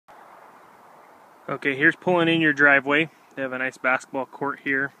Okay, here's pulling in your driveway. They have a nice basketball court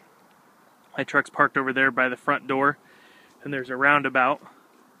here. My truck's parked over there by the front door, and there's a roundabout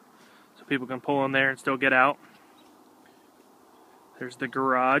so people can pull in there and still get out. There's the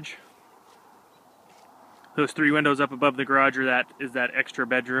garage. Those three windows up above the garage is that extra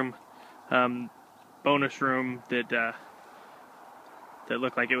bedroom, bonus room that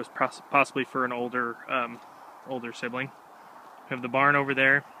looked like it was possibly for an older sibling. You have the barn over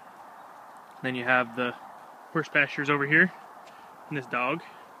there. Then you have the horse pastures over here, and this dog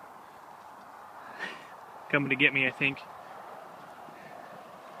coming to get me, I think.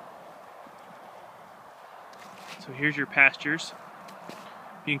 So here's your pastures.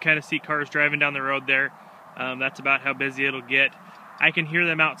 You can kind of see cars driving down the road there. That's about how busy it'll get. I can hear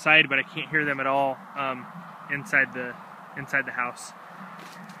them outside, but I can't hear them at all inside the house.